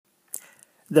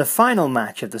The final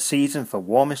match of the season for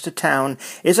Warminster Town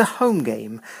is a home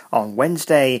game on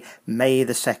Wednesday, May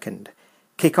the 2nd.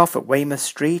 Kick-off at Weymouth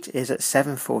Street is at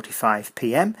 7:45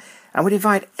 p.m. and we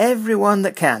invite everyone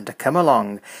that can to come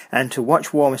along and to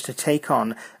watch Warminster take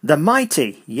on the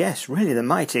mighty, yes, really the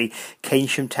mighty,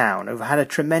 Keynsham Town, who've had a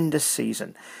tremendous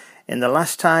season. In the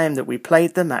last time that we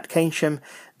played them at Keynsham,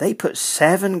 they put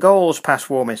 7 goals past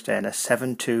Warminster in a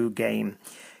 7-2 game.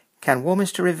 Can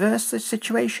Warminster reverse the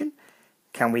situation?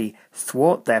 Can we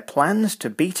thwart their plans to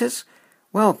beat us?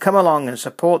 Well, come along and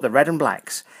support the Red and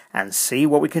Blacks and see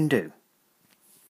what we can do.